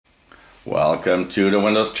Welcome to the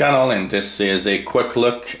Windows channel, and this is a quick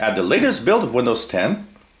look at the latest build of Windows 10,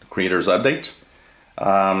 the Creators Update.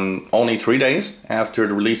 Only 3 days after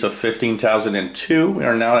the release of 15,002, we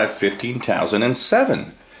are now at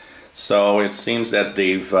 15,007. So it seems that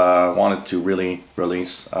they've wanted to really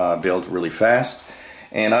release build really fast,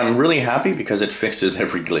 and I'm really happy because it fixes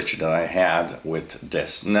every glitch that I had with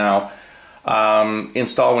this. Now,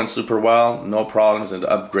 install went super well, no problems, and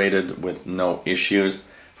upgraded with no issues.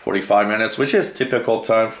 45 minutes, which is typical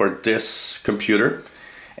time for this computer.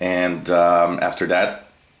 And after that,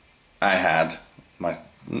 I had my,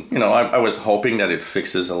 I was hoping that it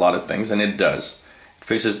fixes a lot of things, and it does. It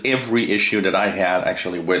fixes every issue that I had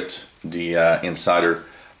actually with the Insider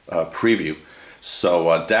preview.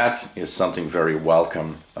 So that is something very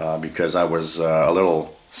welcome because I was a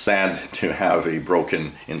little sad to have a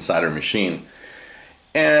broken Insider machine.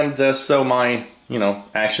 And so my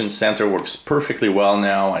Action Center works perfectly well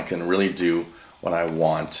now. I can really do what I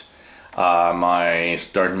want. My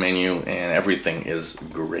start menu and everything is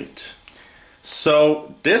great.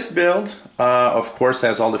 So this build, of course,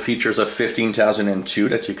 has all the features of 15,002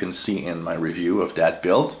 that you can see in my review of that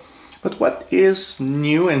build. But what is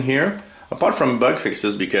new in here, apart from bug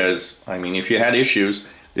fixes, because, I mean, if you had issues,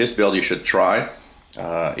 this build you should try.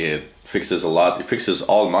 It fixes a lot. It fixes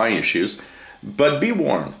all my issues. But be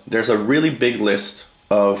warned, there's a really big list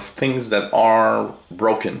of things that are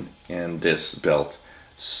broken in this build.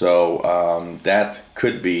 So that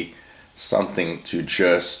could be something to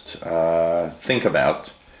just think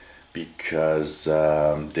about, because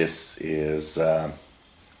this is a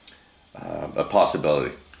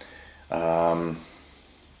possibility. And,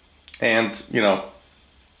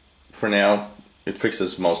 for now, it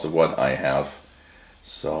fixes most of what I have.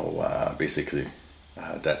 So basically,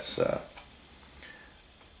 that's...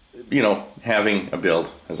 having a build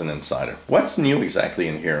as an insider. What's new exactly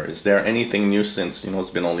in here? Is there anything new since, it's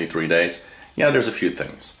been only 3 days? Yeah, there's a few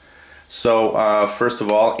things. So, first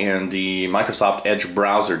of all, in the Microsoft Edge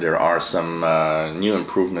browser, there are some new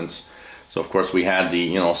improvements. So, of course, we had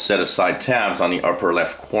the, set aside tabs on the upper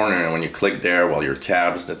left corner, and when you click there, well, your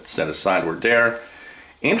tabs that set aside were there.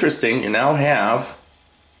 Interesting, you now have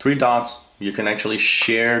 3 dots. You can actually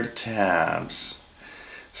share the tabs.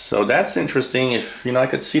 So that's interesting. If I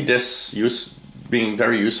could see this being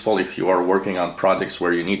very useful if you are working on projects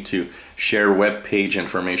where you need to share web page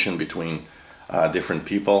information between different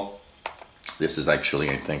people. This is actually,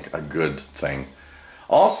 I think, a good thing.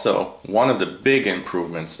 Also, one of the big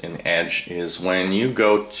improvements in Edge is when you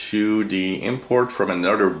go to the import from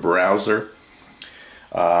another browser.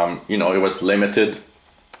 It was limited.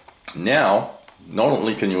 Now, not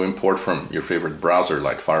only can you import from your favorite browser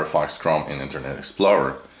like Firefox, Chrome, and Internet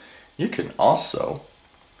Explorer, you can also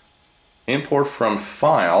import from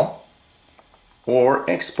file or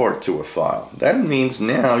export to a file. That means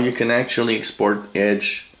now you can actually export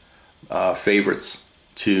Edge favorites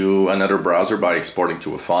to another browser by exporting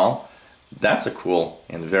to a file. That's a cool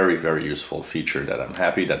and very, very useful feature that I'm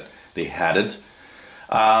happy that they added.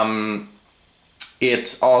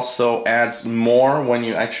 It also adds more when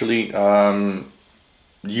you actually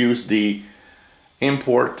use the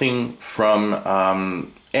importing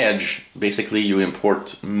from Edge. Basically, you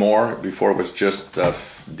import more. Before it was just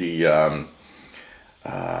the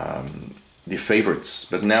favorites,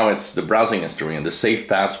 but now it's the browsing history and the saved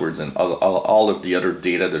passwords and all of the other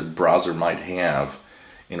data that the browser might have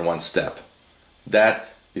in one step.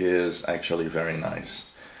 That is actually very nice.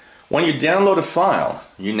 When you download a file,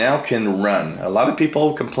 you now can run. A lot of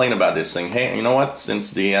people complain about this, saying, hey, you know what,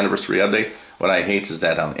 since the anniversary update, what I hate is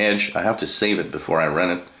that on Edge, I have to save it before I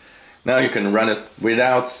run it. Now you can run it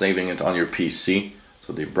without saving it on your PC.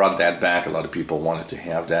 So they brought that back. A lot of people wanted to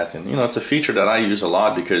have that. And, it's a feature that I use a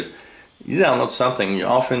lot because you download something, you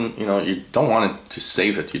often, you don't want it to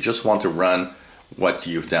save it. You just want to run what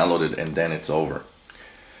you've downloaded and then it's over.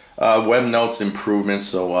 Web notes improvements,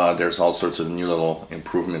 so there's all sorts of new little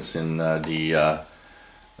improvements in the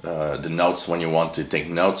notes when you want to take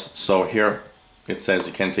notes. So here it says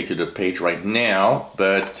you can't take you to the page right now,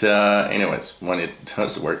 but anyways, when it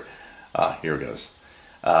does work, here it goes.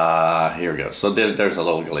 Here it goes. So there's a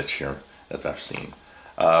little glitch here that I've seen.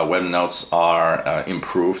 Web notes are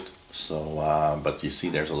improved, so but you see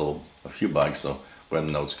there's a few bugs, so web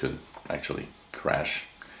notes could actually crash.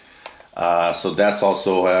 So that's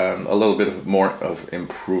also a little bit more of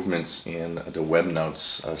improvements in the web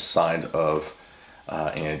notes side of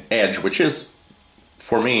Edge, which is,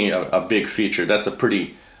 for me, a big feature. That's a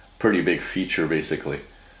pretty big feature, basically.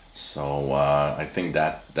 So I think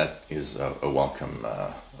that is a welcome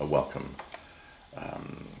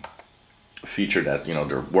feature that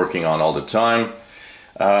they're working on all the time.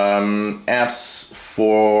 Apps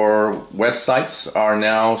for websites are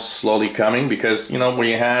now slowly coming because, you know,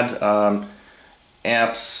 we had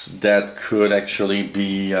apps that could actually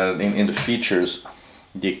be in the features.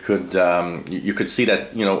 They could you could see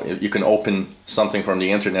that, you know, you can open something from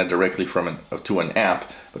the internet directly from to an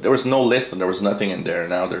app, but there was no list and there was nothing in there.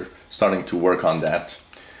 Now they're starting to work on that.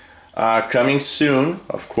 Coming soon,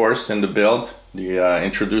 of course, in the build, the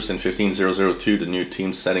introduced in 15.002 the new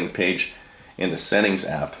team setting page in the settings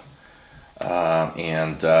app,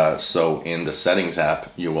 so in the settings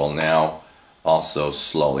app you will now also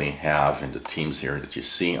slowly have in the teams here that you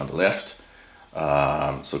see on the left,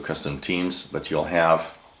 so custom teams, but you'll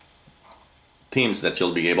have themes that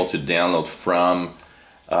you'll be able to download from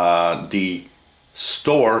the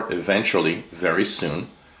store eventually very soon,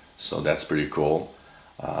 so that's pretty cool.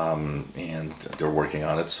 And they're working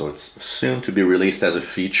on it, so it's soon to be released as a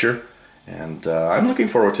feature, and I'm looking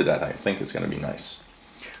forward to that. I think it's going to be nice.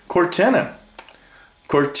 Cortana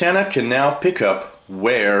can now pick up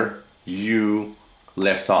where you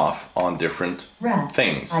left off on different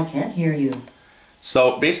things. I can't hear you.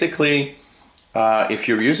 So basically, if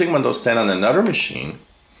you're using Windows 10 on another machine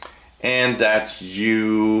and that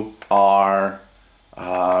you are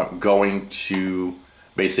going to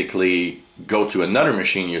basically go to another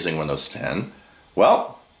machine using Windows 10,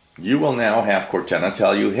 well, you will now have Cortana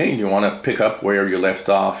tell you, hey, you want to pick up where you left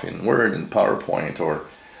off in Word and PowerPoint, or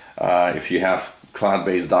if you have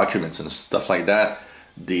cloud-based documents and stuff like that,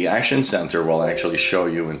 the Action Center will actually show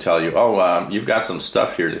you and tell you, oh, you've got some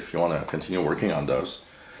stuff here if you want to continue working on those.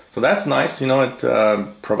 So that's nice. You know,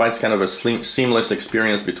 it provides kind of a seamless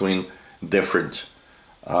experience between different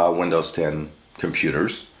Windows 10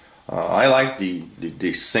 computers. I like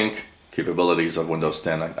the sync capabilities of Windows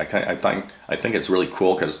 10. I think it's really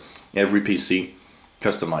cool because every PC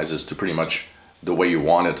customizes to pretty much the way you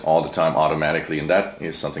want it all the time automatically, and that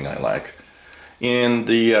is something I like. In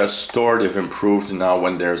the store, they've improved now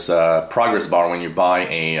when there's a progress bar when you buy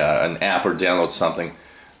an app or download something.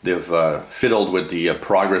 They've fiddled with the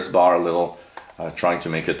progress bar a little, trying to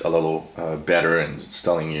make it a little better, and it's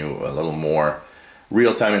telling you a little more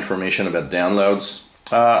real-time information about downloads.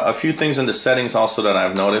 A few things in the settings also that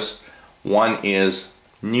I've noticed. One is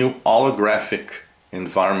new holographic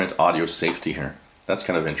environment audio safety here. That's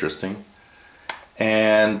kind of interesting.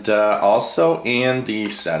 And also in the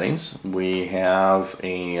settings, we have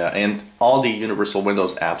and all the Universal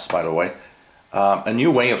Windows apps, by the way, a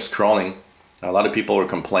new way of scrolling. A lot of people are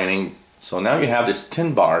complaining. So now you have this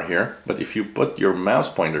thin bar here, but if you put your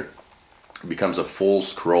mouse pointer, it becomes a full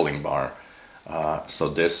scrolling bar. So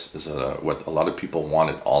this is what a lot of people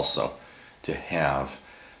wanted also to have.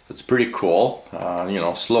 It's pretty cool, you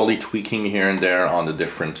know, slowly tweaking here and there on the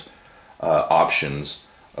different options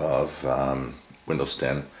of Windows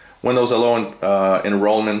 10. Windows Hello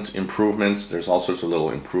enrollment improvements. There's all sorts of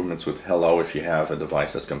little improvements with Hello if you have a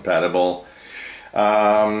device that's compatible.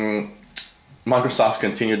 Microsoft's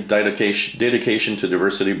continued dedication to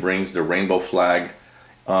diversity brings the rainbow flag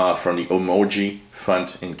from the emoji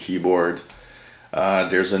font and keyboard.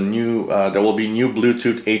 There's a new, there will be new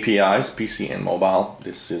Bluetooth APIs, PC and mobile.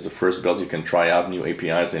 This is the first build you can try out new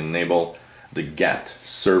APIs and enable the GATT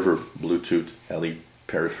server Bluetooth LE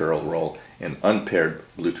peripheral role and unpaired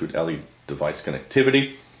Bluetooth LE device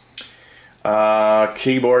connectivity.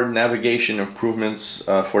 Keyboard navigation improvements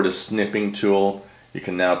for the snipping tool. You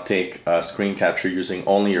can now take screen capture using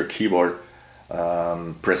only your keyboard,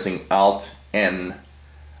 pressing Alt-N,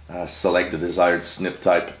 select the desired snip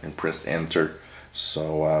type and press enter.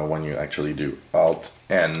 So when you actually do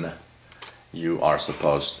Alt-N, you are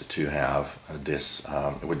supposed to have this,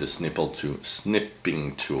 with the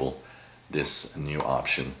snipping tool, this new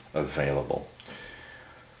option available.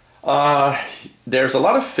 There's a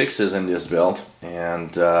lot of fixes in this build,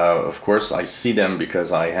 and of course I see them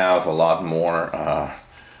because I have a lot more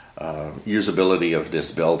usability of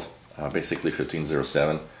this build, basically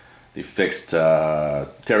 15.07. They fixed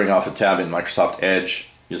tearing off a tab in Microsoft Edge.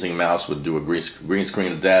 Using mouse would do a green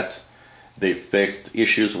screen of that. They fixed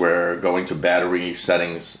issues where going to battery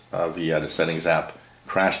settings via the settings app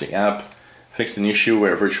crashed the app. Fixed an issue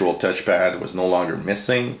where virtual touchpad was no longer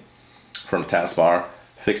missing from taskbar.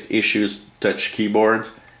 Fixed issues touch keyboard.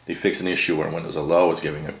 They fixed an issue where Windows Hello was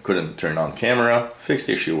couldn't turn on camera. Fixed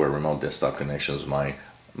issue where remote desktop connections might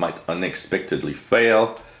unexpectedly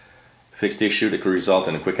fail. Fixed issue that could result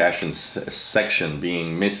in a quick action section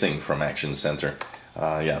being missing from Action Center.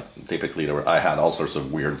 Yeah, typically I had all sorts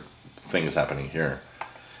of weird things happening here,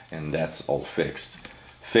 and that's all fixed.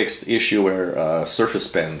 Fixed issue where Surface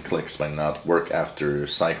Pen clicks might not work after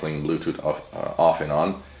cycling Bluetooth off and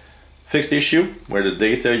on. Fixed issue where the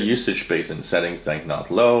data usage space in settings did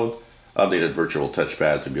not load, updated virtual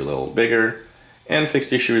touchpad to be a little bigger, and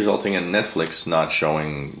fixed issue resulting in Netflix not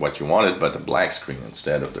showing what you wanted but a black screen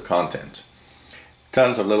instead of the content.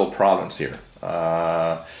 Tons of little problems here.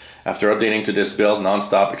 After updating to this build,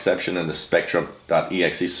 non-stop exception in the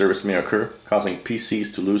spectrum.exe service may occur, causing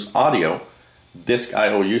PCs to lose audio, disk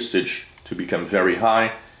I/O usage to become very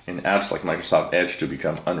high, and apps like Microsoft Edge to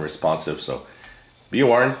become unresponsive. So be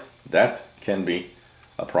warned, that can be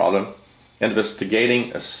a problem.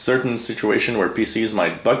 Investigating a certain situation where PCs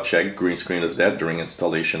might bug check green screen of death during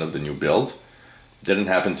installation of the new build. Didn't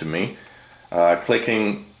happen to me.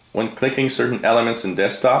 When clicking certain elements in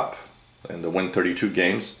desktop, in the Win32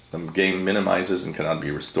 games, the game minimizes and cannot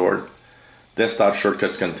be restored. Desktop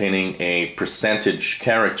shortcuts containing a percentage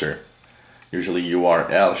character, usually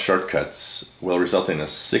URL shortcuts, will result in a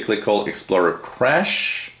cyclical Explorer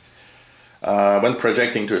crash. When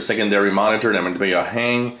projecting to a secondary monitor, there might be a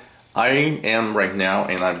hang. I am right now,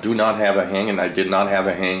 and I do not have a hang, and I did not have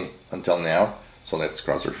a hang until now. So let's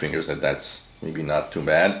cross our fingers that that's maybe not too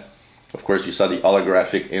bad. Of course, you saw the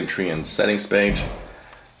holographic entry and settings page.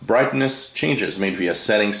 Brightness changes made via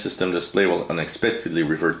settings system display will unexpectedly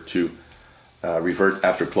revert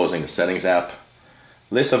after closing the settings app.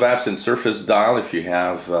 List of apps in Surface Dial, if you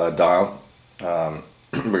have Dial,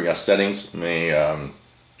 bring us settings, may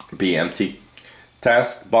be empty.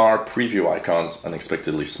 Taskbar preview icons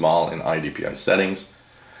unexpectedly small in IDPI settings.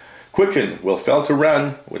 Quicken will fail to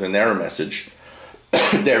run with an error message.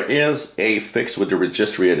 There is a fix with the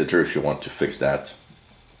registry editor if you want to fix that.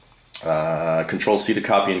 Control-C to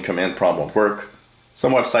copy and command prompt won't work.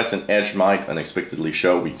 Some websites in Edge might unexpectedly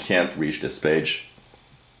show we can't reach this page.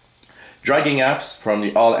 Dragging apps from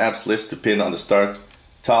the All Apps list to pin on the Start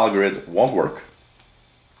tile grid won't work,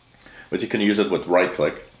 but you can use it with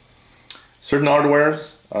right-click. Certain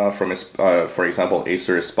hardwares, for example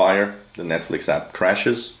Acer Aspire, the Netflix app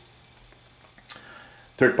crashes.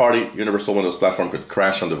 Third-party Universal Windows Platform could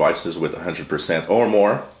crash on devices with 100% or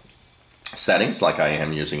more settings, like I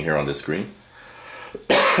am using here on this screen.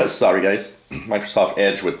 Sorry guys, Microsoft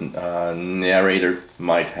Edge with narrator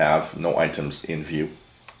might have no items in view.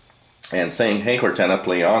 And saying, hey Cortana,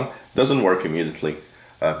 play on, doesn't work immediately.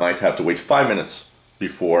 Might have to wait 5 minutes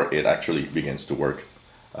before it actually begins to work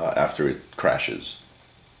after it crashes.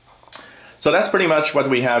 So that's pretty much what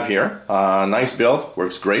we have here. Nice build,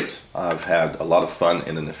 works great. I've had a lot of fun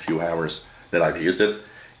in the few hours that I've used it.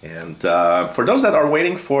 And for those that are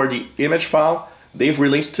waiting for the image file, they've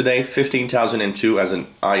released today 15,002 as an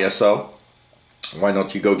ISO. Why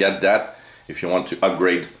don't you go get that? If you want to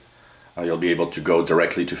upgrade, you'll be able to go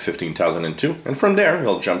directly to 15,002. And from there,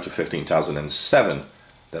 you'll jump to 15,007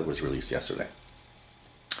 that was released yesterday.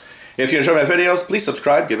 If you enjoy my videos, please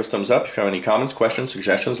subscribe, give us a thumbs up. If you have any comments, questions,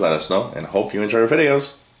 suggestions, let us know. And hope you enjoy our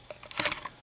videos.